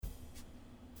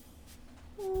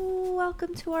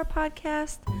welcome to our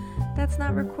podcast. That's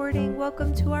not recording.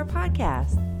 Welcome to our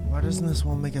podcast. Why doesn't this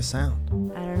one make a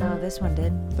sound? I don't know. This one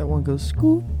did. That one goes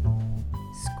scoop,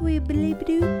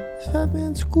 Squeebly-doo. fat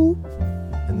man scoop.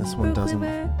 And this one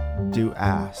doesn't do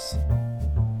ass.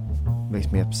 Makes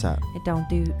me upset. It don't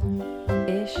do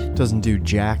ish. Doesn't do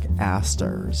Jack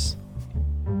Astor's.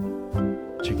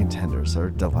 Chicken tenders are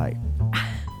a delight.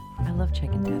 I love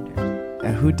chicken tenders.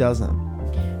 And who doesn't?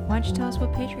 Why don't you tell us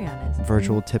what Patreon is?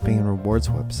 Virtual tipping and rewards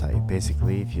website.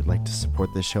 Basically, if you'd like to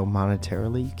support the show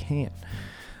monetarily, you can.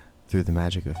 Through the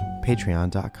magic of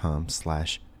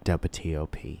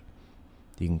patreon.com/WTOP.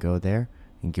 You can go there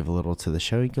and give a little to the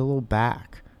show. You get a little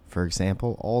back. For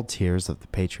example, all tiers of the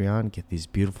Patreon get these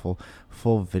beautiful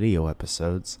full video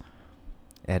episodes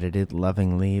edited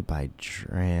lovingly by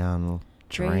Dran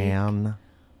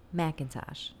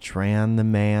Macintosh. Dran the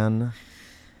Man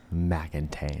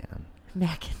Macintan.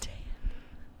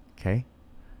 Okay?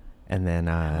 And then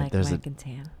I like there's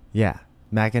Macintan. Yeah.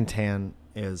 Macintan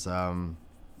is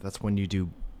that's when you do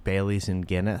Baileys and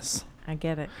Guinness. I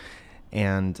get it.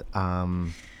 And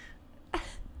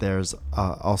there's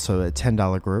also a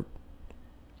 $10 group.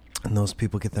 And those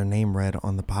people get their name read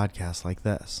on the podcast like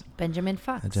this. Benjamin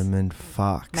Fox.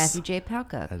 Matthew J.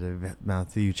 Palka.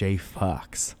 Matthew J.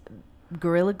 Fox.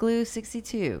 Gorilla Glue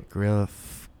 62.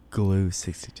 Glue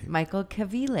 62. Michael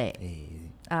Cavile. Hey.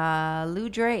 Lou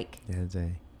Drake.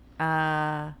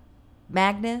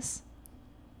 Magnus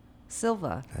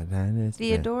Silva.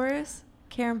 Theodorus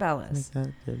Carambelis.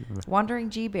 Wandering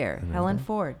G-Bear. Helen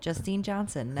Ford. Justine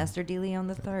Johnson. Nestor De Leon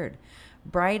III.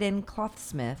 Bryden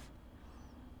Clothsmith.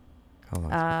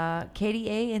 Katie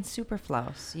A. and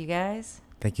Superflouse. You guys?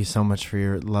 Thank you so much for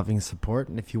your loving support.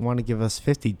 And if you want to give us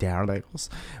 50 downloads,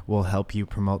 we'll help you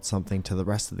promote something to the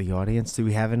rest of the audience. Do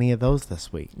we have any of those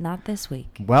this week? Not this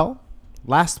week. Well,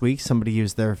 last week somebody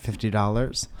used their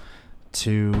 $50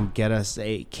 to get us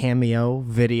a cameo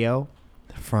video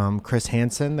from Chris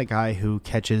Hansen, the guy who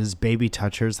catches baby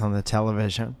touchers on the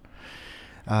television,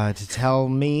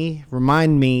 to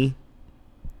remind me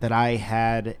that I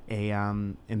had a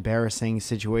embarrassing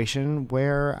situation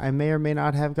where I may or may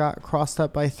not have got crossed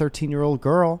up by a 13-year-old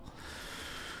girl.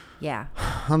 Yeah.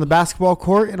 On the basketball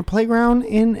court in a playground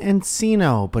in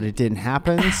Encino, but it didn't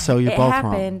happen, so you're both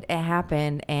wrong. It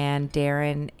happened, and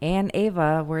Darren and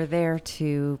Ava were there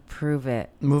to prove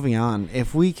it. Moving on.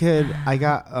 If we could, I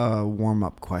got a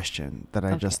warm-up question that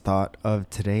I just thought of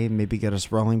today, maybe get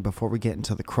us rolling before we get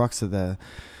into the crux of the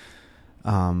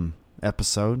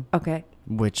episode. Okay.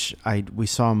 Which we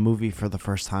saw a movie for the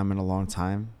first time in a long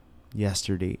time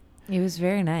yesterday. It was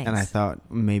very nice. And I thought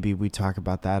maybe we talk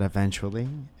about that eventually.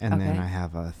 And then I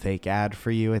have a fake ad for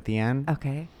you at the end.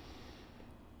 Okay.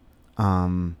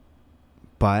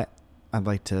 But I'd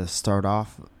like to start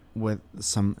off with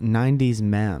some 90s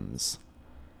memes.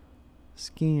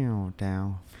 Skill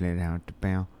down, flit out the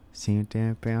bow, sit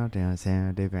down, bow down,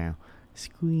 sound the bow,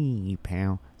 squee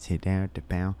pow, sit down the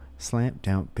bow, slap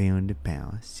down, bound the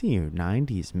bow. See your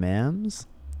 90s memes.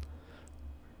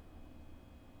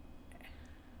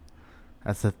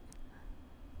 That's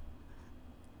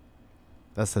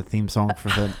the theme song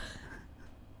for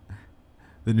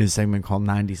the new segment called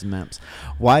 90s Memes.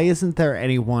 Why isn't there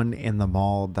anyone in the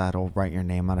mall that'll write your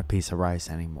name on a piece of rice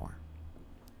anymore?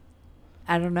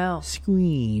 I don't know.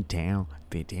 Squee down,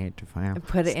 be down to file.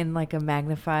 Put it in like a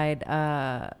magnified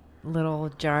little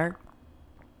jar.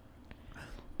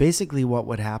 Basically what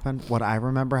would happen, what I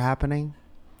remember happening,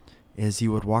 is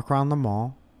you would walk around the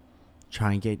mall,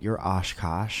 try and get your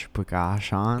Oshkosh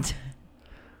Bagosh on,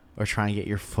 or try and get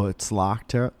your foots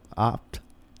locked up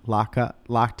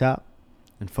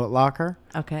in Foot Locker.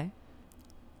 Okay.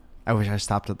 I wish I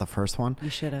stopped at the first one. You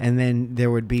should have. And then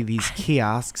there would be these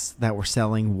kiosks that were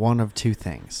selling one of two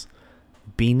things.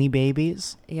 Beanie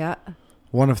Babies. Yeah.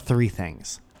 One of three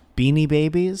things. Beanie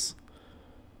Babies,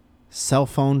 cell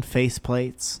phone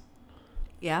faceplates.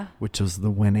 Yeah. Which was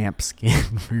the Winamp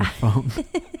skin for your phone.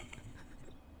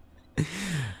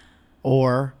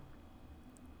 Or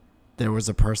there was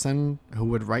a person who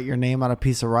would write your name on a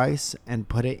piece of rice and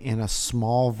put it in a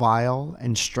small vial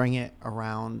and string it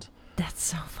around. That's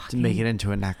so fucking... To make it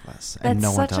into a necklace. That's and no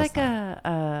one such does like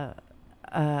that.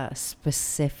 a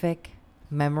specific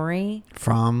memory.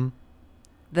 From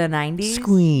the 90s?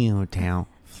 Squeal down,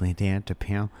 flint down to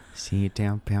pound, see it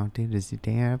down, pound it, is it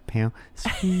down, pound,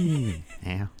 squeal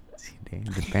down.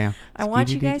 I want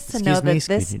you guys to know that this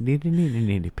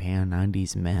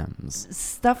 90s memes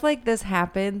stuff like this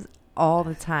happens all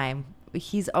the time.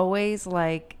 He's always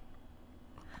like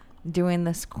doing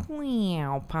this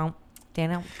pound.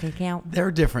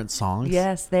 They're different songs.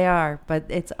 Yes, they are, but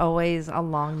it's always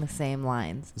along the same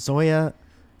lines. Zoya,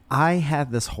 I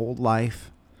had this whole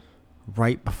life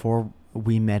right before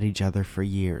we met each other for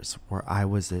years where I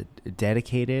was a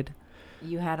dedicated.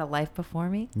 You had a life before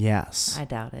me? Yes. I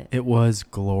doubt it. It was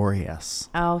glorious.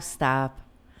 Oh, stop.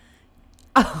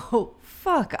 Oh,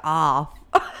 fuck off.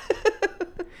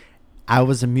 I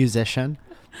was a musician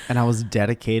and I was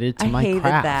dedicated to my hated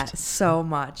craft. that so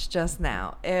much just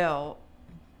now. Ew.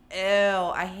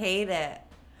 I hate it.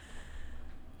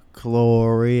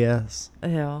 Glorious.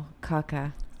 Ew.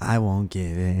 Caca. I won't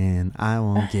give in. I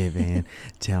won't give in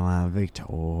till I'm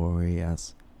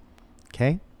victorious.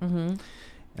 Okay? Mm-hmm.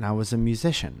 And I was a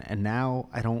musician. And now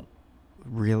I don't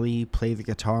really play the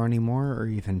guitar anymore or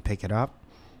even pick it up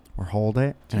or hold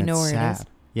it. Do you and know it's where it sad. is?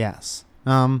 Yes.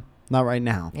 Not right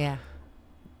now. Yeah.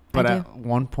 But I do. at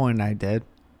one point I did.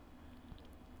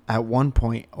 At one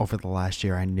point over the last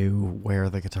year, I knew where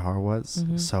the guitar was.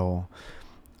 Mhm. So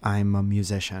I'm a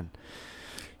musician.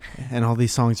 And all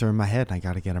these songs are in my head and I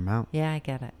got to get them out. Yeah, I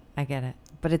get it.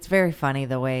 But it's very funny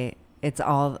the way it's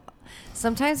all...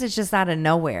 Sometimes it's just out of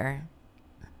nowhere.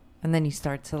 And then you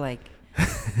start to like...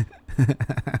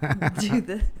 do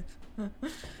the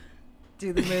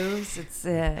moves.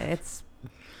 It's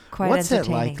quite What's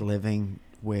entertaining. it like living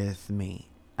with me?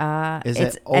 Is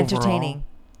It's it overall, entertaining.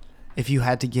 If you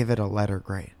had to give it a letter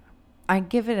grade. I'd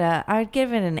give it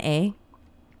an A.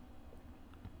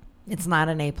 It's not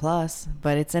an A plus,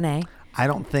 but it's an A. I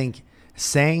don't think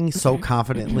saying so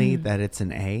confidently that it's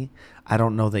an A, I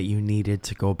don't know that you needed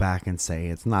to go back and say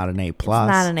it's not an A plus.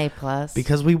 It's not an A plus.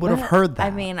 Because we would have heard that.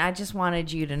 I mean, I just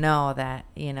wanted you to know that,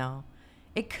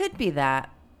 it could be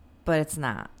that, but it's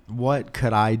not. What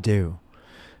could I do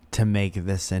to make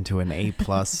this into an A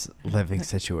plus living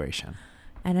situation?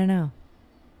 I don't know.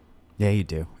 Yeah, you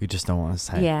do. You just don't want to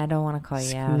say. Yeah, I don't want to call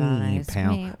you out on it.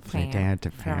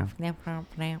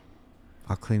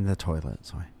 I'll clean the toilet,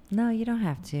 Zoe. No, you don't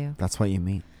have to. That's what you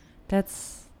mean.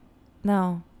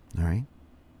 No. All right.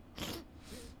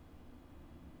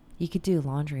 You could do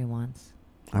laundry once.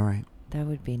 All right. That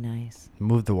would be nice.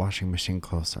 Move the washing machine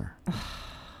closer.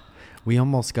 We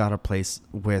almost got a place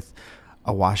with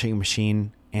a washing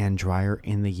machine and dryer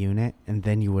in the unit, and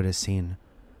then you would have seen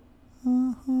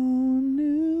a whole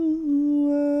new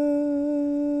world.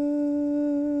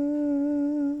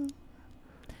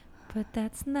 But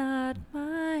that's not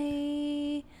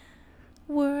my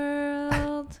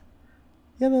world.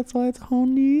 Yeah, that's why it's a whole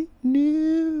new.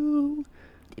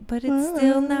 But it's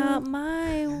still not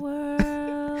my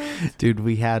world. Dude,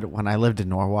 we had, when I lived in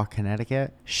Norwalk,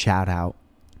 Connecticut, shout out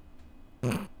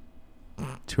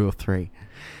 203.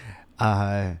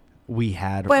 We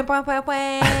had...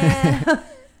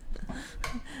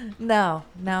 No.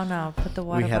 Put the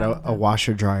water We had bottle a down.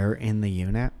 washer dryer in the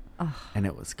unit, Ugh. and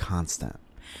it was constant.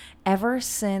 Ever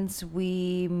since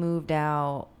I moved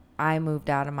out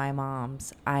of my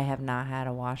mom's, I have not had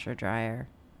a washer dryer.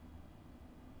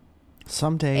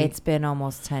 Someday... It's been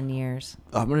almost 10 years.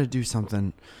 I'm going to do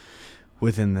something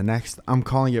within the next... I'm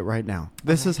calling it right now.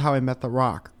 This is how I met The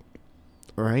Rock.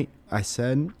 All right? I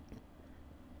said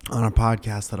on a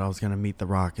podcast that I was going to meet The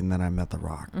Rock, and then I met The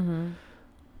Rock. Mm-hmm.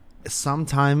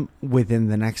 Sometime within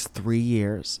the next 3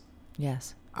 years,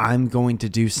 Yes. I'm going to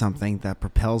do something that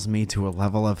propels me to a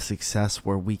level of success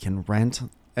where we can rent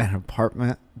an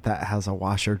apartment that has a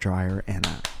washer dryer in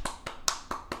it.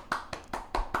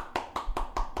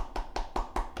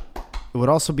 It would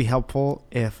also be helpful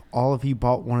if all of you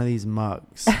bought one of these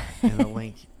mugs in the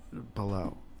link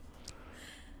below.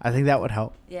 I think that would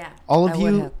help. Yeah. All of I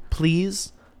would you, have.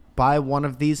 please buy one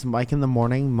of these Mike in the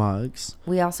Morning mugs.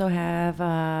 We also have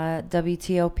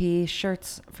WTOP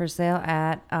shirts for sale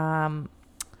at Hide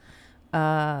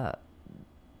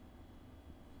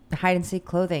and Seek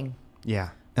Clothing.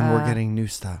 Yeah. And we're getting new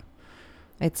stuff.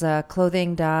 It's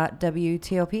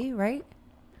clothing.wtop, right?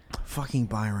 Fucking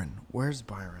Byron. Where's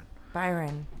Byron?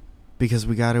 Byron. Because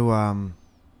we got to,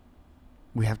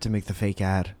 we have to make the fake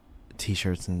ad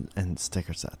t-shirts and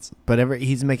sticker sets. But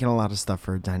he's making a lot of stuff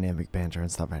for Dynamic Banter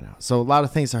and stuff right now. So a lot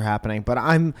of things are happening. But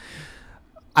I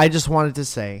just wanted to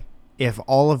say, if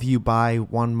all of you buy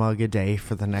one mug a day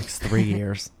for the next 3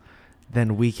 years,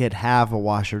 then we could have a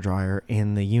washer dryer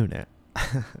in the unit.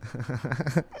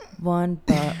 One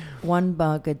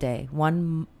bug a day.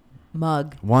 One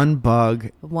mug. One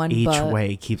bug One each bug.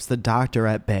 way keeps the doctor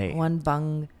at bay. One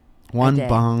bung One day.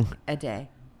 bung. a day.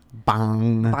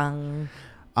 Bang. Bung.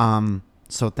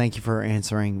 So thank you for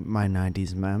answering my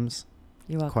 90s memes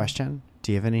You're welcome. question.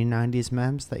 Do you have any 90s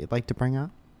memes that you'd like to bring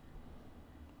up?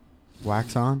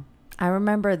 Wax on? I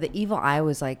remember the evil eye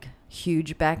was like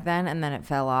huge back then, and then it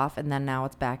fell off, and then now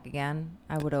it's back again.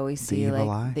 I would always The see evil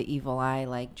like eye? the evil eye,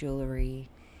 like jewelry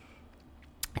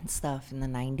and stuff in the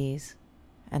 90s.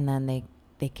 and then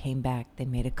they came back. They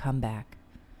made a comeback.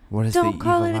 What is Don't the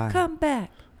call evil it a eye?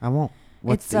 comeback. I won't.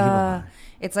 What's It's the evil eye?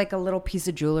 it's like a little piece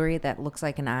of jewelry that looks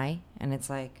like an eye, and it's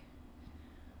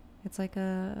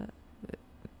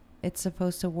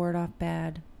supposed to ward off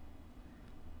bad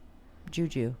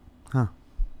juju. Huh.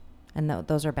 And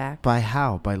those are back. By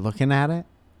how? By looking at it?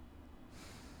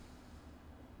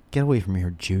 Get away from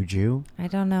here, Juju. I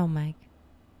don't know, Mike.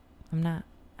 I'm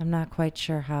not quite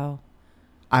sure how.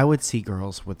 I would see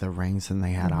girls with their rings and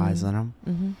they had eyes in them.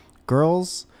 Mm-hmm.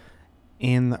 Girls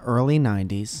in the early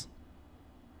 90s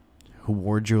who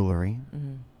wore jewelry,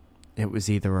 Mm-hmm. it was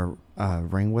either a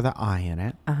ring with an eye in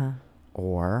it Uh-huh.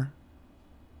 or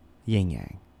yin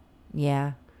yang.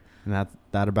 Yeah. And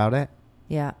that about it?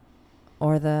 Yeah.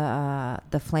 Or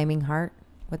the flaming heart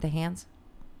with the hands.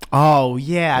 Oh,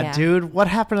 yeah, Yeah. dude. What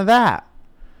happened to that?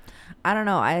 I don't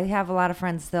know. I have a lot of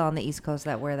friends still on the East Coast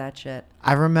that wear that shit.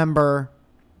 I remember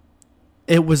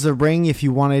it was a ring if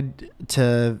you wanted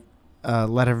to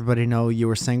let everybody know you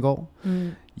were single.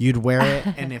 Mm. You'd wear it,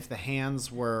 and if the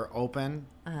hands were open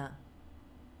Uh-huh.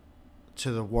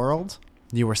 to the world,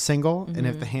 you were single. And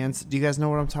if the hands... Do you guys know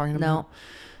what I'm talking about? No.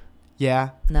 Yeah?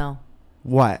 No.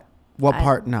 What? What I-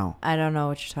 part? No. I don't know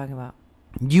what you're talking about.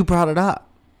 You brought it up.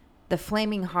 The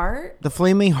flaming heart? The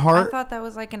flaming I heart, thought that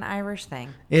was like an Irish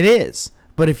thing. it is.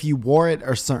 But if you wore it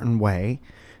a certain way,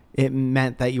 it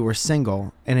meant that you were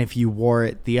single. And if you wore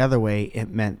it the other way, it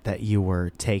meant that you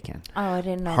were taken. Oh, I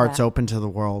didn't know Hearts that. open to the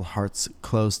world, hearts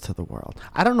closed to the world.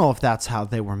 I don't know if that's how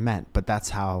they were meant, but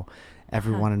that's how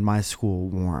everyone in my school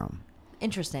wore them.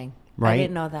 Interesting. Right? I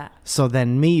didn't know that. So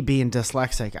then me being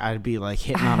dyslexic, I'd be like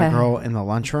hitting on a girl in the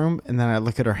lunchroom, and then I'd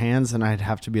look at her hands and I'd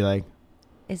have to be like,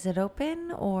 Is it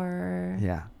open or...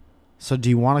 yeah. So do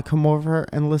you want to come over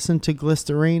and listen to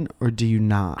Glycerine, or do you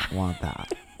not want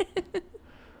that?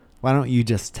 Why don't you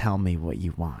just tell me what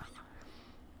you want?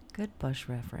 Good Bush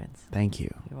reference. Thank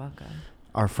you. You're welcome.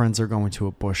 Our friends are going to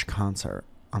a Bush concert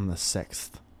on the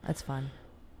 6th. That's fun.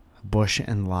 Bush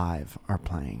and Live are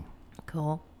playing.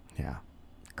 Cool. Yeah.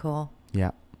 Cool.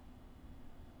 Yeah.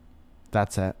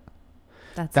 That's it.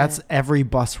 That's it. every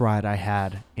bus ride I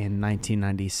had in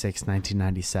 1996,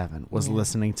 1997 was Yeah.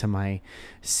 listening to my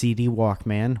CD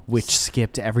Walkman, which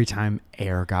skipped every time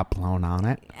air got blown on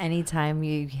it. Anytime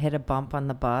you hit a bump on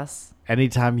the bus.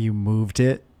 Anytime you moved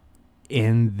it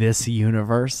in this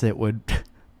universe, there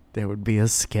would be a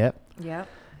skip. Yep.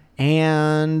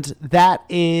 And that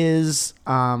is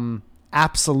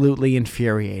absolutely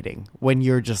infuriating when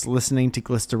you're just listening to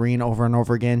Glycerine over and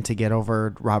over again to get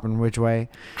over Robin Ridgway,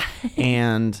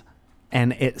 and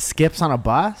it skips on a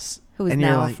bus. Who is and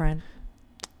you're now like, a friend.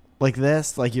 like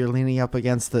this, like you're leaning up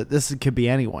against this could be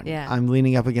anyone. Yeah. I'm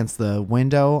leaning up against the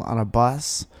window on a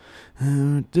bus.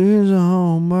 There's a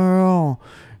home girl,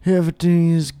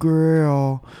 everything is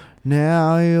grill.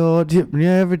 Now you're tipping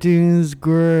everything's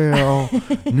grill.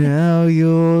 Now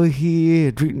you're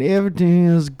here treating everything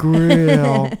as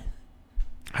grill.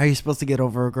 How are you supposed to get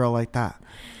over a girl like that?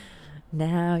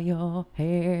 Now you're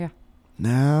here.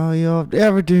 Now you're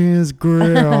everything is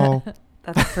grill.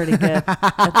 That's pretty good.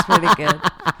 That's pretty good.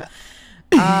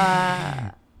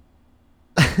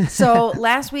 So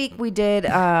last week we did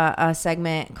a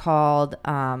segment called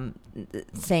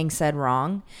Saying Said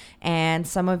Wrong. And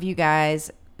some of you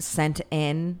guys sent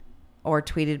in or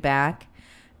tweeted back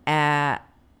at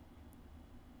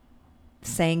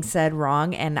Saying Said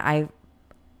Wrong. And I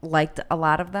liked a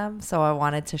lot of them. So I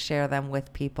wanted to share them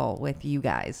with people, with you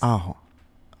guys. Oh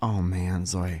man,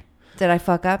 Zoe. Did I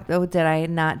fuck up? Oh, did I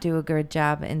not do a good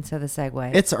job into the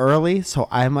segue? It's early, so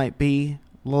I might be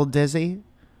a little dizzy,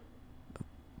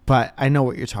 but I know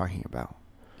what you're talking about.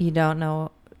 You don't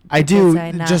know? I do. Was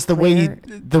I not Just the clear?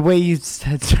 way you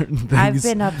said certain things. I've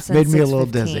been up since made me a 6:15, little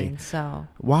dizzy. So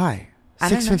Why? I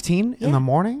don't know. 6:15 in Yeah. the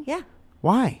morning? yeah,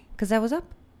 Why? because I was up.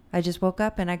 I just woke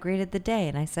up and I greeted the day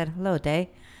and I said, "Hello, day.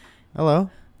 Hello,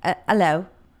 Hello,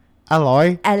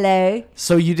 Aloy. hello."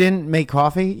 So you didn't make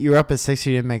coffee? You were up at 6.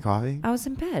 You didn't make coffee? I was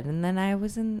in bed and then I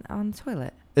was on the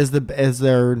toilet. Is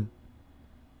there?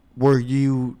 Were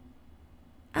you?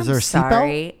 Is there a seatbelt?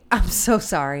 sorry. I'm so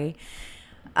sorry.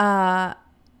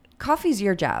 Coffee's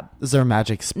your job. Is there a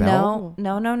magic spell?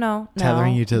 No.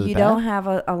 Tethering you to the You bed? don't have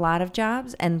a lot of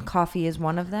jobs, and coffee is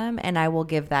one of them, and I will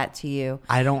give that to you.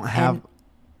 I don't have And-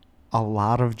 a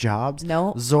lot of jobs.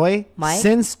 No. Zoe, Mike?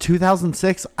 since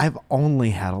 2006, I've only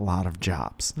had a lot of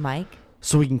jobs. Mike,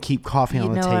 So we can keep coffee you on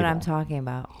the know table. what I'm talking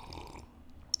about.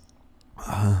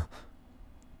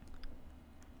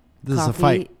 This is a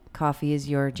fight. Coffee is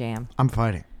your jam. I'm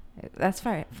fighting. That's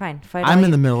fine. Fight. I'm all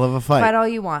in the you- middle of a fight. Fight all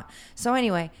you want. So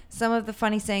anyway, some of the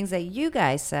funny sayings that you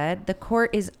guys said. The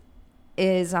court is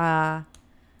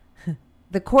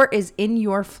The court is in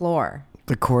your floor.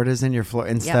 The court is in your floor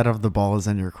instead of the ball is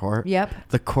in your court. Yep.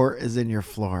 The court is in your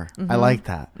floor. I like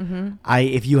that. Mm-hmm.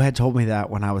 If you had told me that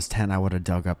when I was 10, I would have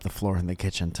dug up the floor in the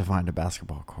kitchen to find a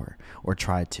basketball court, or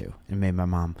tried to, and made my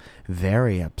mom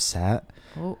very upset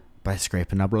by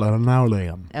scraping up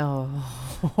linoleum.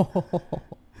 Oh.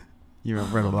 You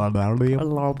remember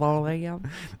linoleum?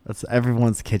 That's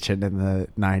everyone's kitchen in the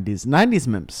 90s. 90s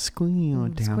memes. Squeal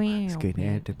down.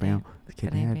 Squeal down.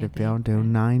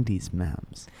 90s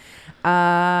memes.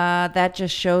 That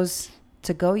just shows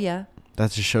to go, yeah.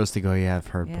 That just shows to go, yeah, I've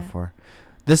heard before.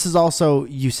 This is also,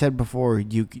 you said before,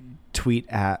 you tweet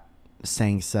at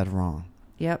saying said wrong.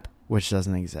 Yep. Which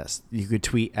doesn't exist. You could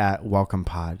tweet at welcome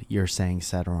pod, you're saying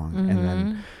said wrong. Mm-hmm.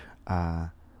 And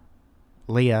then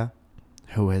Leah,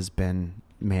 who has been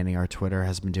manning our Twitter,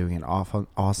 has been doing an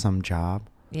awesome job.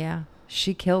 Yeah.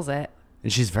 She kills it.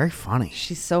 And she's very funny.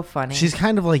 She's so funny. She's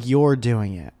kind of like you're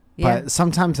doing it. Yeah. But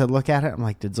sometimes I look at it, I'm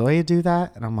like, did Zoya do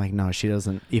that? And I'm like, no, she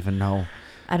doesn't even know.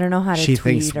 I don't know how to She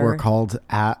tweet thinks her. we're called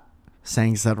at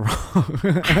saying said wrong.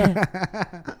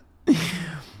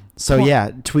 So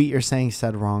yeah, tweet your saying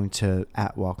said wrong to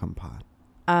at welcome pod.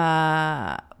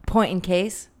 Point in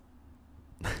case.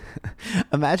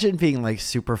 Imagine being like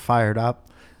super fired up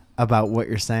about what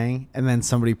you're saying, and then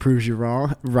somebody proves you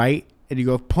wrong, right? And you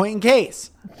go, point in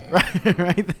case,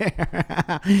 right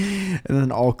there. And then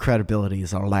all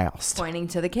credibilities are lost. Pointing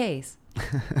to the case.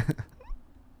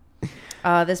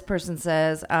 This person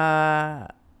says, for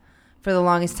the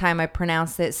longest time I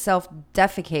pronounced it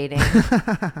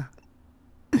self-defecating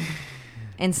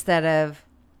instead of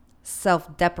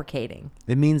self-deprecating.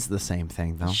 It means the same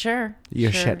thing, though. Sure.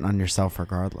 You're sure. shitting on yourself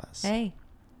regardless. Hey.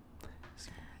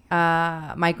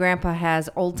 My grandpa has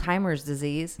old timer's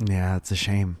disease. Yeah, it's a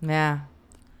shame. Yeah.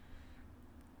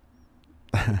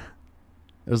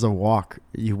 There's a walk.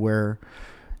 You wear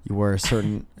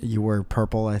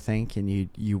purple, I think, and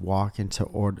you walk into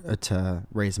order to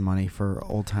raise money for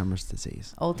old timer's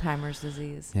disease. Old timer's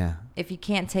disease. Yeah. If you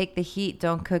can't take the heat,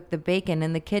 don't cook the bacon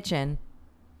in the kitchen.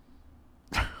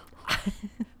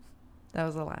 That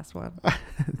was the last one.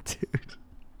 Dude.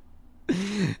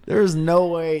 There's no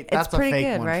way. That's It's pretty a fake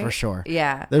good, one right? for sure.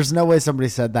 Yeah. There's no way somebody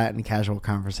said that in casual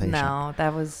conversation. No,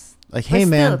 that was like, but hey, still,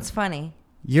 man, it's funny.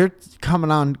 you're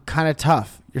coming on kind of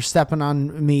tough. You're stepping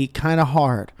on me kind of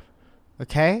hard.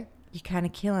 Okay? You kind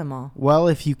of kill him all. Well,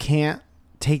 if you can't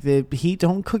take the heat,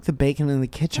 don't cook the bacon in the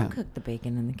kitchen. Don't cook the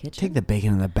bacon in the kitchen. Take the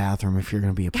bacon in the bathroom if you're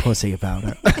going to be a pussy about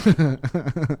it.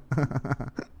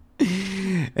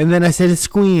 And then I said,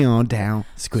 squeal down,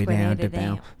 squeal down to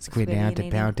bound, squeal down to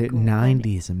bound to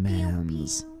 90s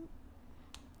memes.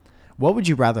 What would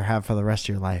you rather have for the rest of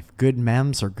your life? Good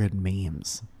memes or good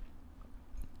memes?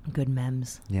 Good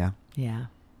memes. Yeah. Yeah.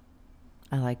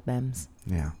 I like memes.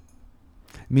 Yeah.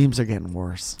 Memes are getting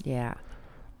worse. Yeah.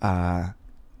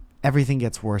 Everything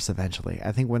gets worse eventually.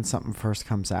 I think when something first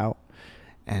comes out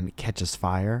and catches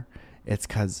fire, it's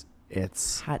because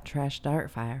it's Hot trash dart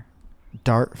fire.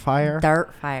 Dart fire.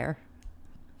 Dart fire.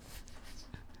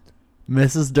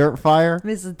 Mrs. Dirt Fire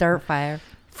Mrs. Dirt fire.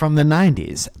 from the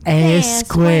 90s. A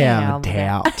squared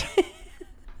out.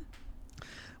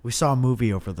 We saw a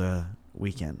movie over the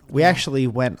weekend. We actually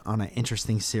went on an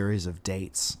interesting series of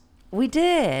dates. We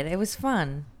did. It was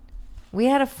fun. We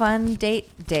had a fun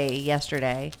date day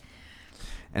yesterday.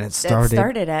 And it It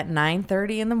started at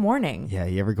 9:30 in the morning. Yeah,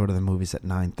 you ever go to the movies at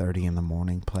 9:30 in the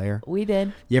morning, player? We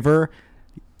did. You ever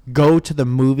go to the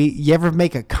movie? You ever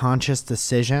make a conscious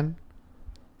decision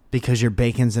because your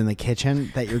bacon's in the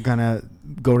kitchen that you're going to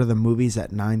go to the movies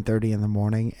at 9:30 in the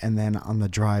morning, and then on the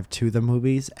drive to the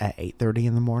movies at 8:30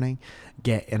 in the morning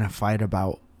get in a fight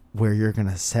about where you're going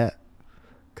to sit?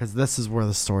 Because this is where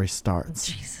the story starts.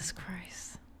 Jesus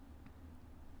Christ.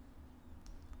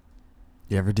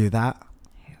 You ever do that?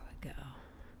 Here we go.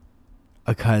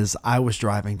 Because I was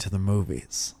driving to the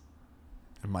movies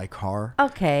in my car.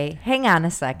 Okay, hang on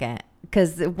a second,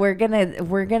 because we're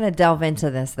gonna delve into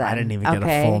this. Then I didn't even get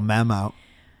a full memo.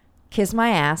 Kiss my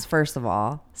ass, first of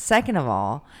all. Second of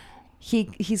all,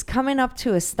 he's coming up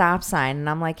to a stop sign, and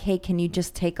I'm like, hey, can you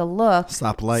just take a look?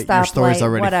 Stoplight. Your story's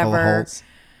already full of holes.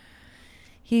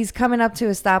 He's coming up to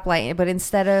a stoplight, but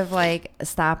instead of like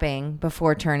stopping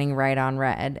before turning right on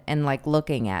red and like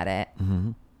looking at it,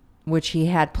 Mm-hmm. which he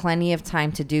had plenty of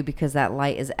time to do because that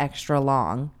light is extra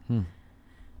long.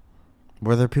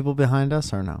 Were there people behind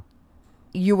us or no?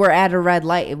 You were at a red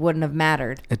light. It wouldn't have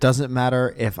mattered. It doesn't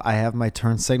matter if I have my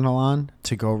turn signal on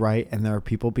to go right and there are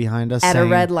people behind us At a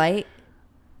red light?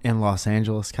 in Los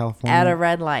Angeles, California. At a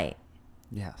red light.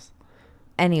 Yes.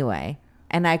 Anyway.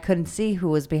 And I couldn't see who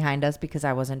was behind us because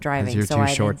I wasn't driving. Because you're so too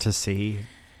I short didn't- to see.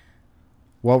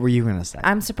 What were you going to say?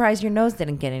 I'm surprised your nose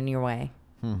didn't get in your way.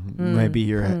 Maybe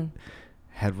your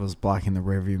head was blocking the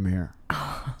rearview mirror.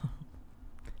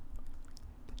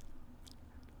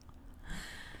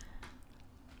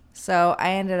 So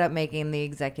I ended up making the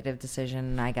executive decision,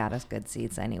 and I got us good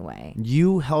seats anyway.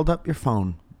 You held up your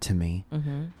phone to me,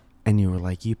 and you were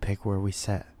like, you pick where we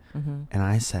sit. And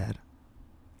I said,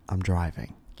 I'm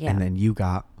driving. Yeah. And then you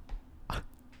got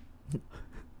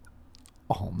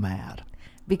all mad.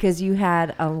 Because you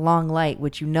had a long light,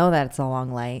 which you know that it's a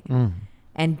long light,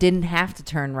 and didn't have to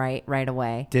turn right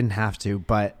away. Didn't have to,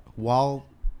 but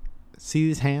see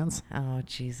these hands? Oh,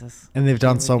 Jesus. And they've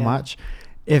done Here we so go. much.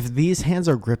 If these hands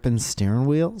are gripping steering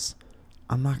wheels,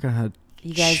 I'm not going to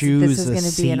You guys, choose this is a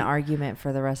going to be an seat. argument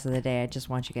for the rest of the day. I just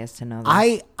want you guys to know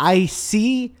this. I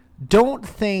see. Don't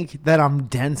think that I'm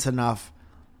dense enough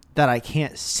that I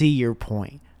can't see your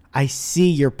point. I see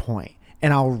your point,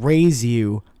 and I'll raise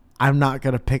you. I'm not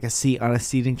going to pick a seat on a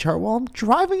seating chart while I'm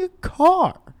driving a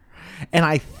car. And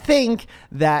I think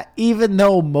that even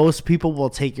though most people will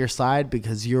take your side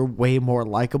because you're way more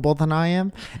likable than I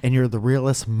am, and you're the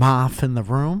realest moth in the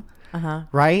room,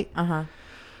 right?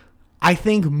 I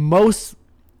think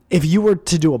if you were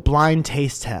to do a blind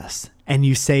taste test and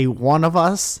you say one of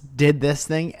us did this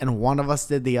thing and one of us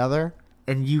did the other,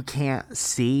 and you can't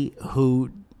see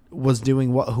who was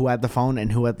doing what, who had the phone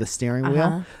and who had the steering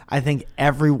wheel, I think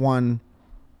everyone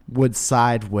would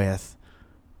side with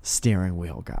steering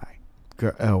wheel guy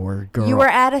or girl. You were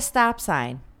at a stop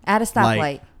sign, at a stoplight.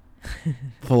 Like,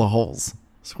 full of holes.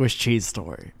 Swiss cheese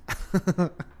story.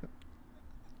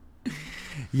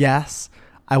 Yes,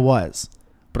 I was.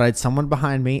 But I had someone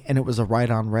behind me, and it was a right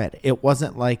on red. It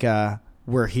wasn't like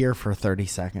we're here for 30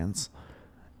 seconds.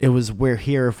 It was we're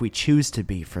here if we choose to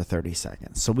be for 30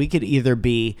 seconds. So we could either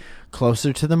be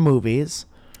closer to the movies.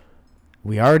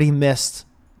 We already missed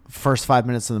first 5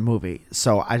 minutes of the movie,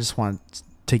 so I just wanted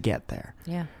to get there.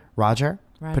 Yeah. Roger.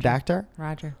 Podactor?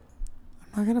 Roger.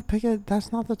 I'm not going to pick a...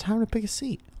 That's not the time to pick a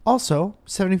seat. Also,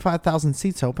 75,000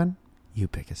 seats open. You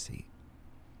pick a seat.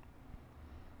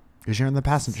 Because you're in the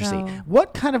passenger seat.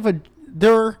 What kind of a...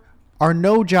 There are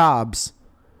no jobs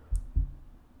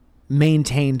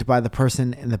maintained by the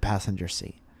person in the passenger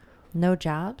seat. No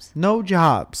jobs? No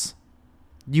jobs.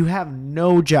 You have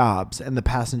no jobs in the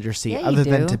passenger seat Yeah, other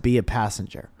than do. to be a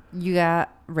passenger. You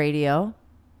got radio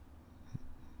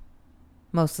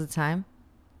most of the time.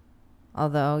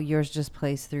 Although yours just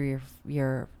plays through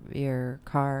your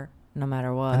car no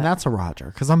matter what. And that's a Roger.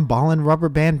 Because I'm balling rubber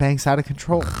band banks out of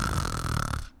control.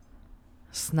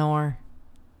 Snore.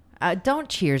 Don't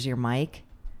cheers your mic.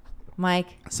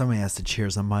 Mike. Somebody has to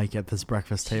cheers a mic at this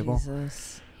breakfast table.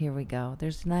 Jesus. Here we go.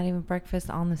 There's not even breakfast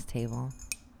on this table.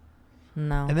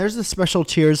 No. And there's a special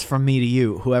cheers from me to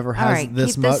you. Whoever has right,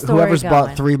 this keep this mug, story whoever's bought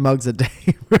going. 3 mugs a day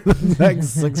for the next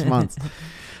 6 months.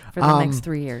 For the next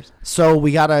 3 years. So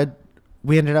we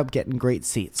ended up getting great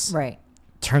seats. Right.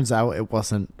 Turns out it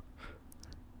wasn't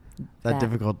that That.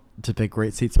 difficult to pick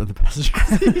great seats for the passenger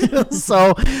seat.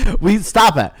 So we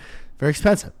stop it. Very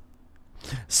expensive.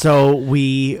 So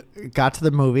we got to the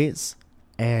movies,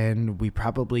 and we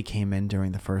probably came in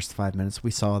during the first 5 minutes. We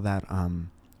saw that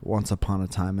Once Upon a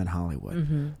Time in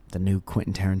Hollywood, the new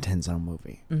Quentin Tarantino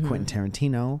movie. Quentin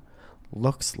Tarantino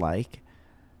looks like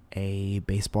a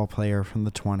baseball player from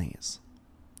the 20s.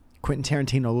 Quentin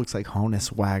Tarantino looks like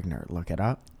Honus Wagner. Look it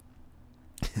up.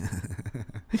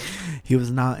 He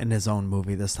was not in his own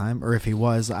movie this time, or if he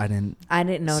was, I didn't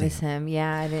notice see him.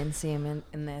 Yeah, I didn't see him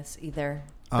in this either.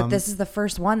 But this is the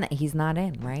first one that he's not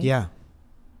in, right? Yeah.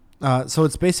 So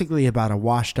it's basically about a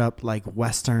washed up like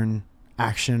Western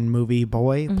action movie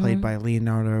boy played by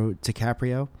Leonardo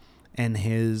DiCaprio and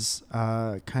his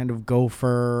kind of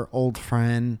gopher old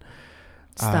friend.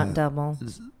 Stunt double.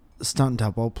 Stunt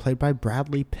double played by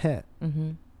Bradley Pitt.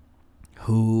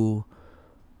 Who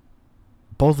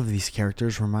both of these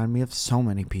characters remind me of so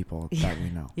many people that we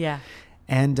know. Yeah.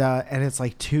 And it's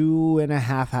like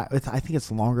 2.5 hours. I think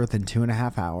it's longer than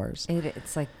 2.5 hours.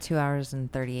 It's like 2 hours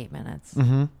and 38 minutes.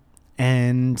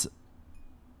 And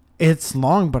it's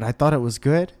long, but I thought it was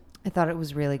good. I thought it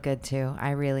was really good too.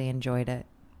 I really enjoyed it.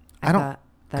 Go I thought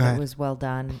that ahead. it was well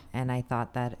done, and I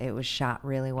thought that it was shot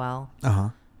really well.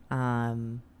 I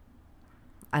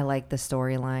like the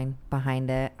storyline behind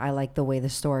it. I like the way the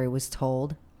story was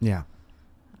told. Yeah.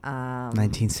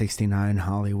 1969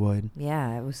 Hollywood.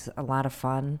 Yeah, it was a lot of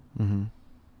fun.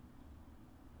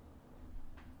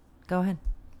 Go ahead.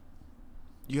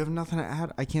 You have nothing to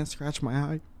add? I can't scratch my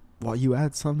eye while you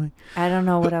add something. I don't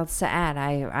know what else to add.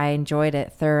 I enjoyed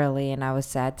it thoroughly, and I was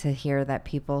sad to hear that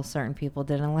certain people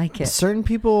didn't like it. Certain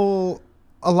people,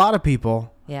 a lot of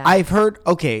people. Yeah. I've heard,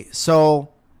 okay, so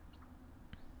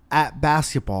at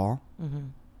basketball,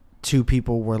 two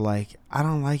people were like, I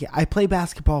don't like it. I play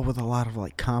basketball with a lot of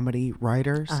like comedy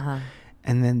writers.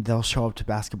 And then they'll show up to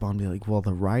basketball and be like, well,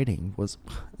 the writing was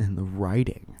in the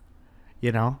writing,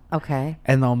 you know? Okay.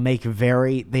 And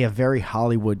they have very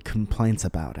Hollywood complaints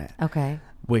about it. Okay.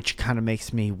 Which kind of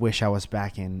makes me wish I was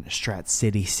back in Strat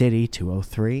City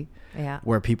 203. Yeah.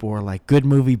 Where people were like, good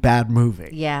movie, bad movie.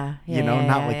 Yeah. You know,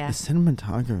 not like the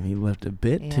cinematography left a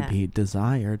bit to be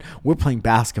desired. We're playing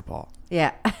basketball.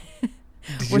 Yeah.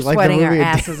 Did We're you like sweating the our movie?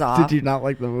 asses off. Did you not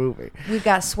like the movie? We've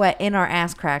got sweat in our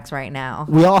ass cracks right now.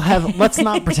 We all have, let's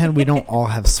not pretend we don't all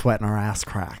have sweat in our ass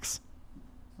cracks.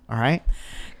 All right?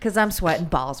 Because I'm sweating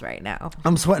balls right now.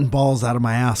 I'm sweating balls out of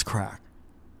my ass crack.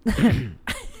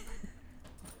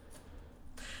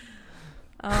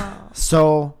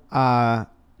 So,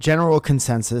 general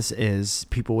consensus is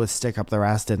people with stick up their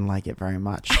ass didn't like it very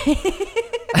much.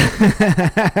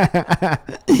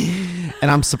 And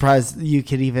I'm surprised you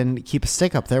could even keep a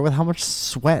stick up there with how much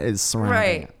sweat is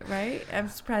surrounding it. Right. I'm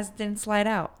surprised it didn't slide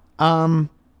out.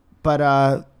 But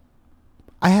I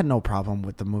had no problem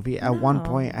with the movie. At one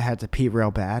point, I had to pee real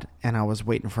bad, and I was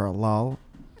waiting for a lull.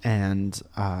 And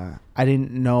I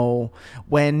didn't know,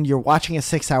 when you're watching a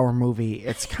 6-hour movie,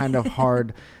 it's kind of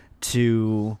hard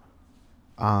to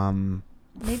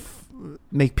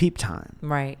make peep time.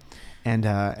 Right.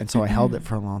 And so I held it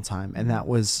for a long time, and that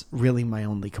was really my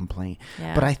only complaint.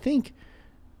 Yeah. But I think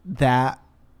that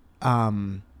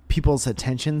people's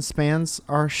attention spans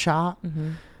are shot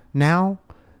now,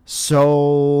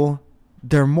 so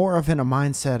they're more of in a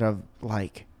mindset of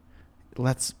like,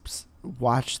 let's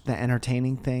watch the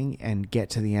entertaining thing and get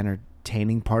to the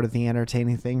entertaining part of the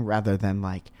entertaining thing, rather than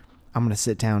like, I'm going to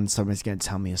sit down and somebody's going to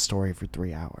tell me a story for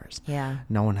 3 hours. Yeah.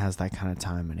 No one has that kind of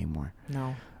time anymore.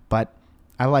 No. But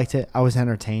I liked it. I was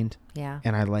entertained. Yeah.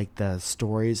 And I liked the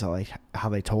stories. I liked how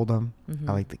they told them.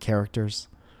 I liked the characters.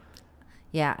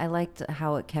 Yeah, I liked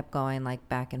how it kept going like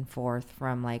back and forth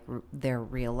from like their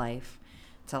real life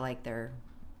to like their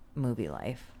movie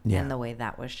life. Yeah. And the way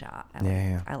that was shot.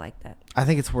 I liked it. I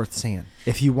think it's worth seeing.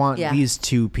 If you want these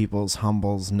two people's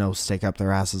humbles, no stick up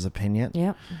their asses opinion.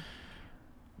 Yep.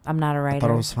 I'm not a writer. I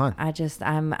thought it was fun.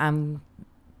 I'm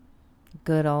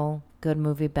good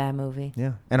movie, bad movie.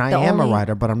 Yeah. And I am a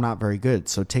writer, but I'm not very good.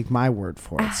 So take my word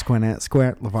for it. Squint,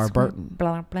 LeVar Burton.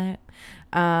 Blah, blah.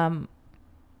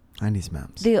 90s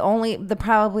memes. The only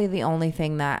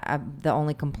thing that the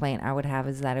only complaint I would have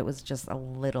is that it was just a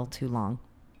little too long.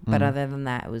 But other than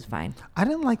that, it was fine. I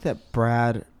didn't like that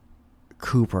Brad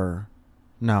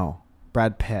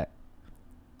Pitt.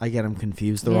 I get them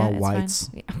confused. They're all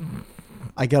whites. Yeah.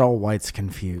 I get all whites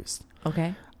confused.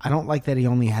 Okay. I don't like that he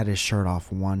only had his shirt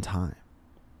off one time.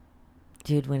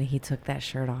 Dude, when he took that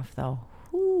shirt off, though.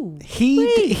 Ooh,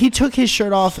 he took his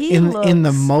shirt off in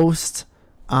the most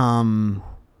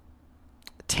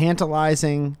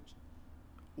tantalizing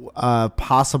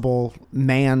possible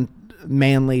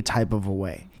manly type of a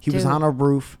way. He was on a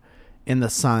roof in the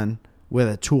sun with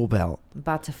a tool belt,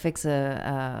 about to fix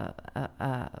a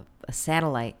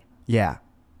satellite. Yeah,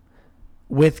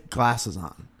 with glasses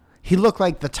on. He looked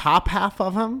like the top half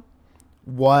of him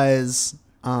was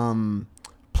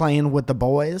playing with the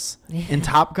boys in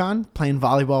Top Gun, playing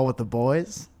volleyball with the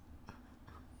boys,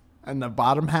 and the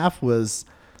bottom half was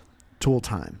Tool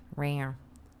Time. Rare.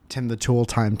 Tim the Tool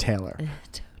Time Taylor.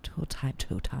 Tool Time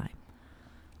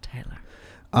Taylor.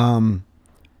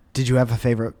 Did you have a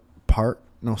favorite part?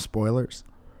 No spoilers.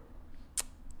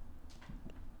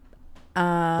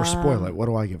 Or spoil it. What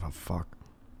do I give a fuck?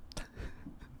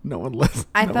 No one listens.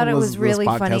 I thought it was really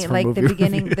funny. Like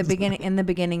the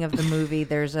beginning of the movie,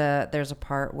 there's a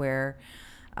part where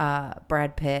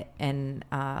Brad Pitt and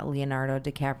Leonardo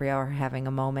DiCaprio are having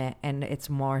a moment, and it's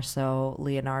more so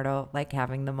Leonardo like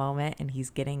having the moment, and he's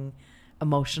getting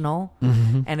emotional,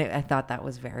 and I thought that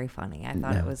was very funny. I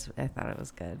thought it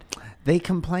was good. They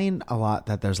complain a lot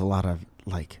that there's a lot of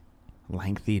like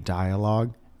lengthy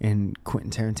dialogue in Quentin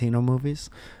Tarantino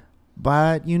movies,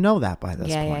 but you know that by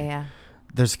this point. Yeah.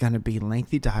 There's going to be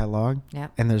lengthy dialogue,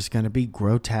 and there's going to be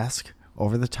grotesque,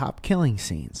 over-the-top killing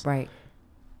scenes. Right.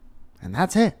 And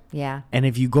that's it. Yeah. And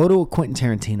if you go to a Quentin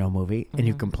Tarantino movie and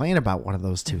you complain about one of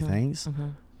those two things,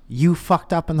 you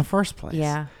fucked up in the first place.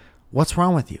 Yeah. What's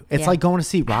wrong with you? It's like going to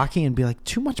see Rocky and be like,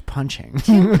 too much punching.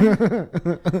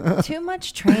 Too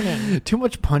much training. Too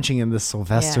much punching in this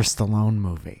Sylvester Stallone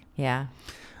movie. Yeah.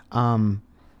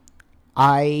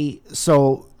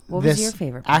 What was your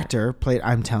favorite part? Actor played,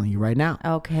 I'm telling you right now.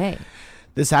 Okay.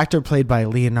 This actor played by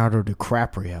Leonardo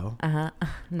DiCaprio.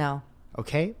 No.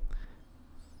 Okay.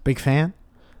 Big fan.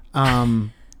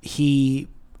 He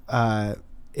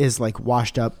is like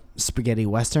washed up spaghetti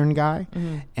Western guy.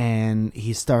 Mm-hmm. And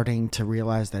he's starting to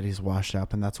realize that he's washed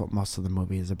up, and that's what most of the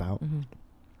movie is about. Mm-hmm.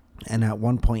 And at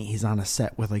one point he's on a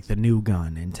set with like the new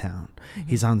gun in town. Mm-hmm.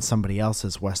 He's on somebody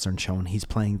else's Western show, and he's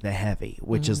playing the heavy,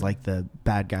 which is like the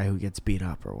bad guy who gets beat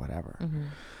up or whatever.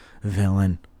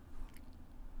 Villain,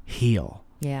 heel.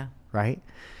 Yeah. Right.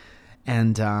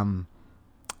 And I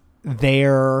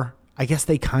guess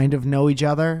they kind of know each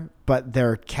other, but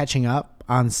they're catching up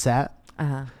on set.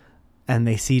 And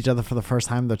they see each other for the first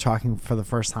time. They're talking for the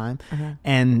first time.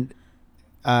 And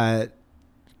Quentin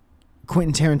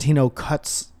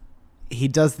Tarantino he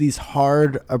does these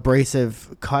hard,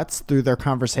 abrasive cuts through their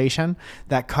conversation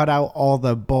that cut out all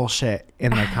the bullshit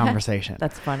in their conversation.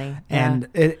 That's funny. And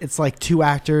it's like two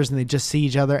actors, and they just see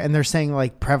each other, and they're saying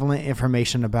like prevalent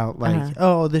information about like,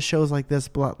 oh, this show's like this,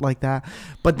 blah, like that.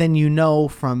 But then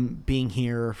from being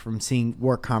here, from seeing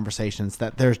work conversations,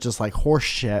 that there's just like horse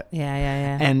shit.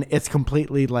 Yeah. And it's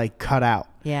completely like cut out.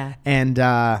 Yeah. And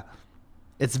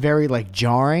it's very like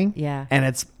jarring. Yeah.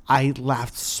 And I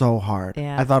laughed so hard.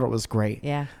 Yeah. I thought it was great.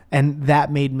 Yeah. And that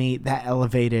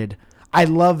elevated. I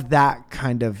love that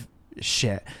kind of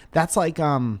shit. That's like,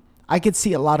 I could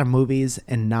see a lot of movies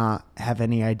and not have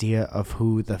any idea of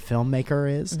who the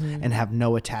filmmaker is and have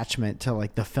no attachment to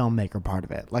like the filmmaker part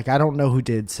of it. Like, I don't know who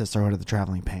did Sisterhood of the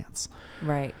Traveling Pants.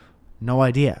 Right. No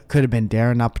idea. Could have been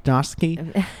Darren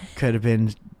Aronofsky. Could have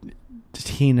been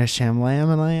Tina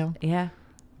Shyamalan. Yeah.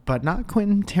 But not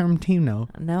Quentin Tarantino.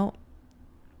 No.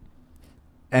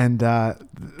 And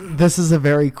this is a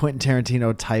very Quentin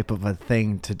Tarantino type of a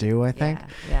thing to do, I think.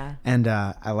 Yeah. And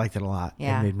I liked it a lot.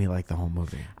 Yeah. It made me like the whole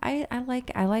movie. I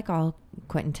like all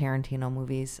Quentin Tarantino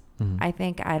movies. I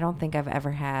don't think I've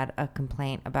ever had a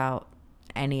complaint about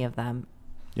any of them.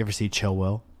 You ever see Chill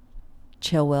Will?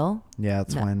 Chill Will? Yeah,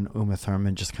 it's when Uma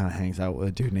Thurman just kind of hangs out with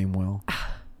a dude named Will.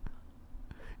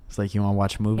 It's like, you want to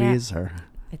watch movies or?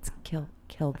 It's Kill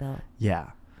Bill.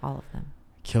 Yeah. All of them.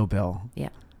 Kill Bill. Yeah.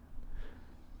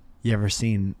 You ever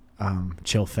seen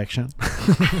Chill Fiction?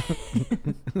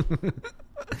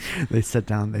 They sit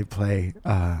down, they play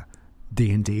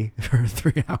D&D for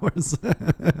 3 hours.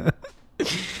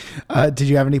 Did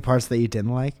you have any parts that you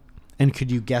didn't like? And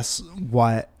could you guess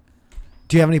what?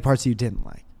 Do you have any parts you didn't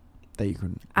like that you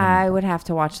couldn't? I would have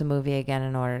to watch the movie again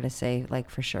in order to say like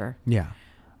for sure. Yeah.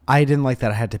 I didn't like that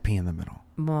I had to pee in the middle.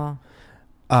 Well,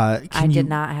 I did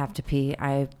not have to pee.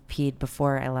 I peed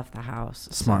before I left the house.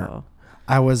 Smart. So.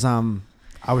 I was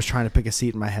trying to pick a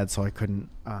seat in my head, so I couldn't.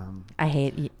 I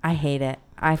hate it.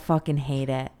 I fucking hate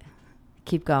it.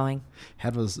 Keep going.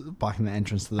 Head was blocking the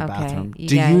entrance to the Okay, bathroom. you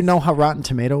Do you guys- know how Rotten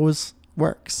Tomatoes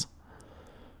works?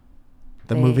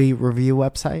 The movie review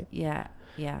website. Yeah.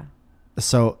 Yeah.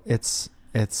 So it's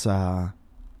out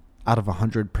of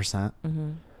 100%,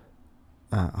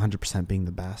 100% being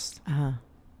the best,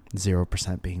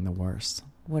 0% being the worst.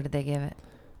 What did they give it?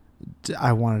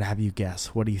 I wanted to have you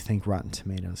guess. What do you think Rotten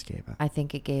Tomatoes gave it? I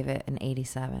think it gave it an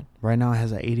 87. Right now it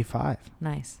has an 85.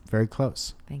 Nice. Very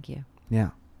close. Thank you. Yeah.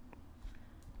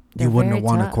 They're You wouldn't very have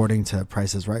won tough. according to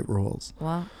Price is Right rules.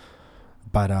 Well,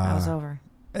 But I was over.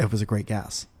 it was a great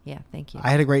guess. Yeah, thank you. I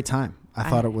had a great time. I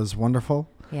thought it was wonderful.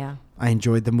 Yeah. I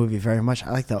enjoyed the movie very much.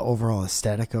 I like the overall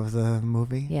aesthetic of the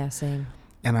movie. Yeah, same.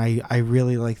 And I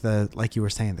really like like you were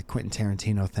saying, the Quentin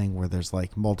Tarantino thing where there's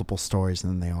like multiple stories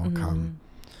and then they all come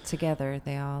together.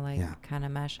 They all kind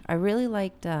of mesh. I really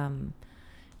liked,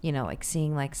 like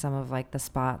seeing like some of like the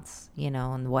spots,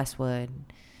 in Westwood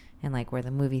and like where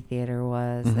the movie theater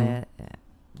was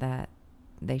that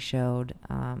they showed.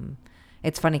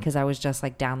 It's funny because I was just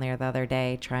like down there the other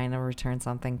day trying to return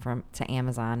something to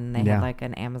Amazon, and they had like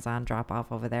an Amazon drop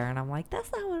off over there, and I'm like,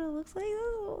 that's not what it looks like,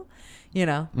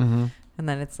 And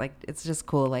then it's like, it's just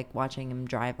cool like watching him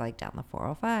drive like down the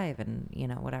 405 and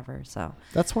whatever. So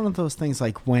that's one of those things,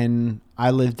 like when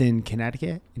I lived in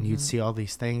Connecticut and you'd see all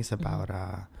these things about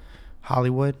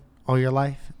Hollywood all your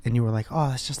life, and you were like, oh,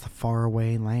 that's just a far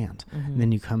away land. And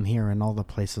then you come here and all the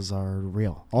places are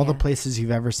real. All the places you've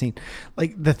ever seen.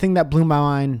 Like the thing that blew my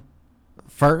mind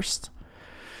first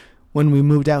when we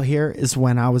moved out here is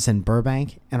when I was in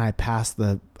Burbank and I passed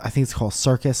I think it's called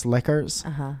Circus Liquors,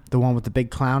 the one with the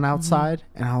big clown outside.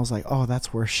 And I was like, oh,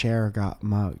 that's where Cher got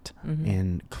mugged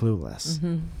in Clueless.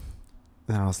 And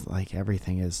I was like,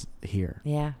 everything is here.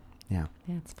 Yeah. Yeah.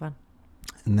 Yeah, it's fun.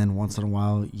 And then once in a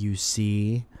while you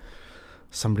see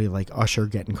somebody like Usher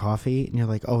getting coffee and you're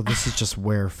like, oh, this is just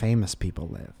where famous people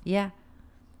live. Yeah.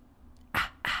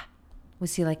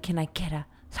 Was he like, can I get a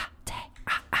latte?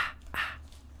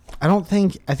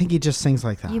 I think he just sings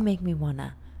like that. You make me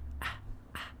wanna.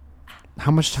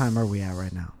 How much time are we at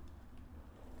right now?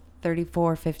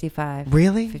 34, 55.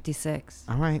 Really? 56.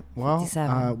 All right. Well,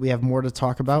 57. we have more to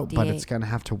talk about, but it's 58. going to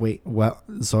have to wait. Well,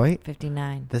 Zoe,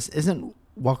 59. this isn't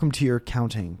welcome to your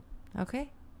accounting. Okay.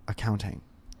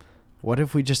 What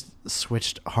if we just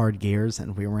switched hard gears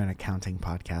and we were an accounting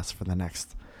podcast for the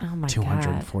next Oh my God.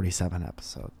 247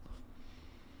 episodes?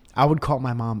 I would call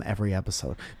my mom every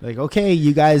episode. Like, okay,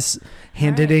 you guys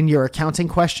handed All right. in your accounting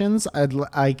questions.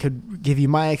 I could give you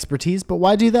my expertise, but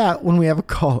why do that when we have a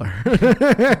caller?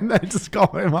 And I just call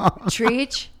my mom.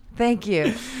 Treach, thank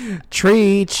you.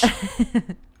 Treach.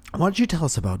 Why don't you tell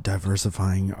us about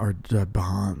diversifying our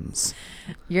bonds?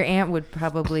 Your aunt would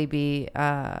probably be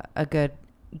a good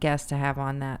guest to have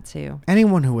on that too.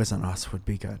 Anyone who isn't us would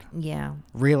be good. Yeah.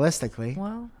 Realistically,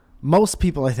 Well, most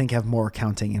people, I think, have more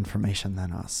accounting information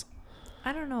than us.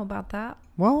 I don't know about that.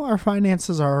 Well, our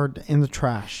finances are in the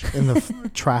trash, in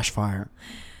the trash fire.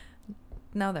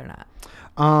 No, they're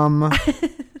not.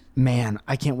 Man,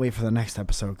 I can't wait for the next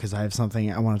episode because I have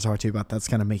something I want to talk to you about that's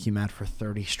going to make you mad for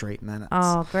 30 straight minutes.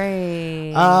 Oh,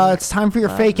 great. It's time for your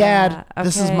Love fake ad. that.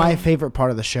 This is Okay. my favorite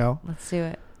part of the show. Let's do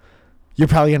it. You're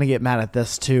probably going to get mad at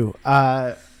this too.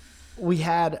 We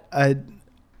had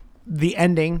the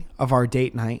ending of our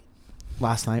date night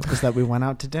last night was that we went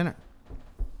out to dinner.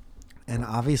 And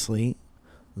obviously,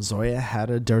 Zoya had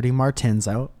a dirty Martins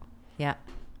out. Yeah.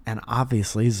 And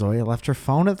obviously, Zoya left her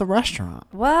phone at the restaurant.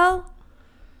 Well,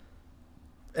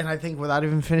 And I think without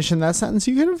even finishing that sentence,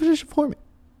 you could have finished it for me.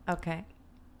 okay.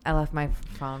 I left my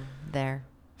phone there.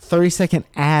 30-second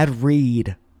ad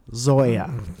read.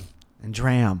 Zoya and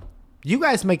Dram. You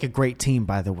guys make a great team,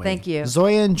 by the way. Thank you.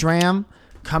 Zoya and Dram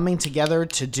coming together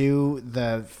to do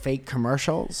the fake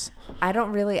commercials.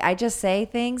 I just say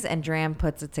things and Dram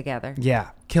puts it together. Yeah,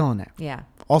 killing it. Yeah.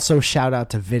 Also, shout out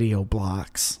to Video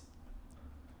Blocks,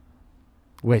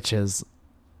 which is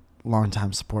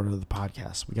longtime supporter of the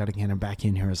podcast. We got to get him back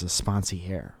in here as a sponsor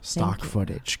here. Stock Thank you.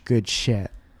 footage. Good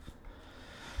shit.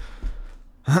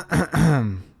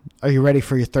 Are you ready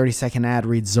for your 30-second ad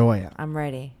read, Zoya? I'm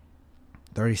ready.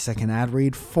 30-second ad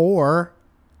read for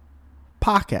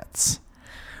Pockets.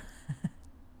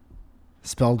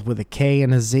 Spelled with a K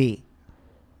and a Z.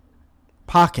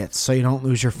 Pockets, so you don't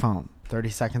lose your phone. 30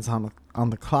 seconds on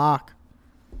the clock.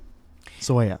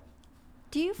 Zoya.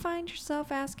 Do you find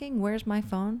yourself asking, where's my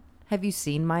phone? Have you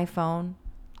seen my phone?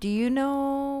 Do you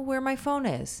know where my phone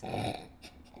is?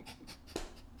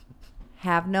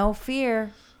 Have no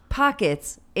fear.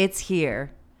 Pockets, it's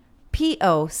here.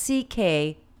 Pocketz.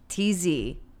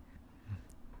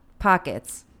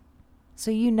 Pockets.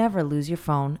 So you never lose your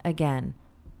phone again.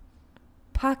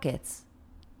 Pockets.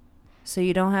 So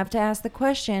you don't have to ask the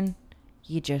question.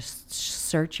 You just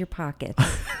search your pockets.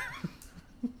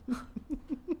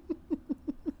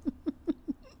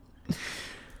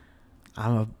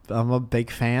 I'm a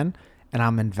big fan, and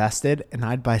I'm invested, and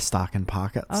I'd buy Stock and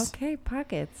Pockets. Okay,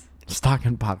 pockets. Stock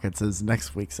and Pockets is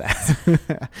next week's ad.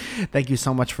 Thank you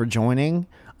so much for joining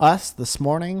us this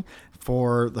morning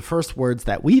for the first words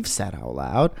that we've said out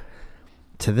loud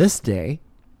to this day,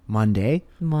 Monday,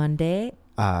 June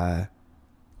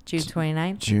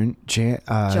 29th. July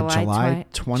July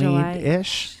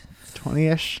 20-ish.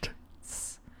 20-ish.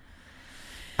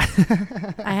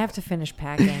 I have to finish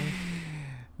packing.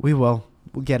 We'll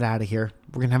get out of here.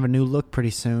 We're gonna have a new look pretty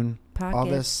soon. All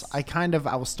this, Pockets.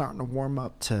 I was starting to warm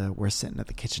up to, we're sitting at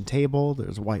the kitchen table.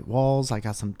 There's white walls. I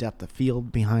got some depth of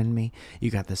field behind me. You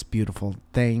got this beautiful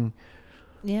thing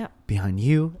Yep. behind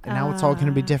you. And now it's all going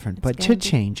to be different. it's But gonna be-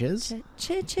 changes.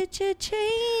 Changes.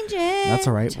 That's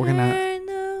all right. We're gonna- Turn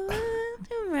the world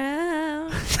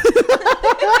around.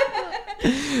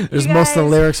 There's You most of the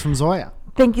guys- lyrics from Zoya.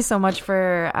 Thank you so much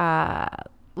for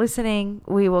listening.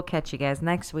 We will catch you guys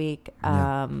next week.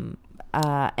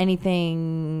 Yeah.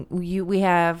 Anything we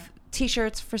have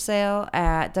t-shirts for sale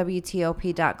at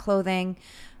wtop.clothing.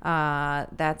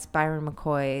 That's Byron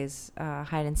McCoy's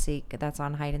Hide and Seek. That's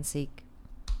on Hide and Seek.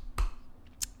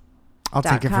 I'll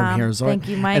take it from .com. here, Zoe. Thank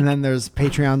you, Mike. And then there's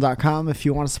patreon.com if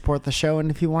you want to support the show. And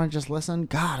if you want to just listen,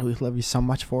 God, we love you so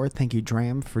much for it. Thank you,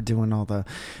 Dram, for doing all the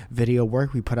video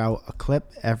work. We put out a clip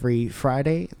every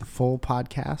Friday, the full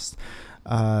podcast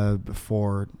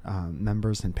for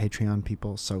members and Patreon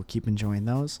people. So keep enjoying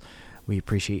those. We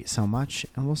appreciate you so much.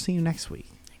 And we'll see you next week.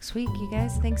 Next week, you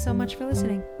guys. Thanks so much for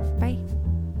listening. Bye.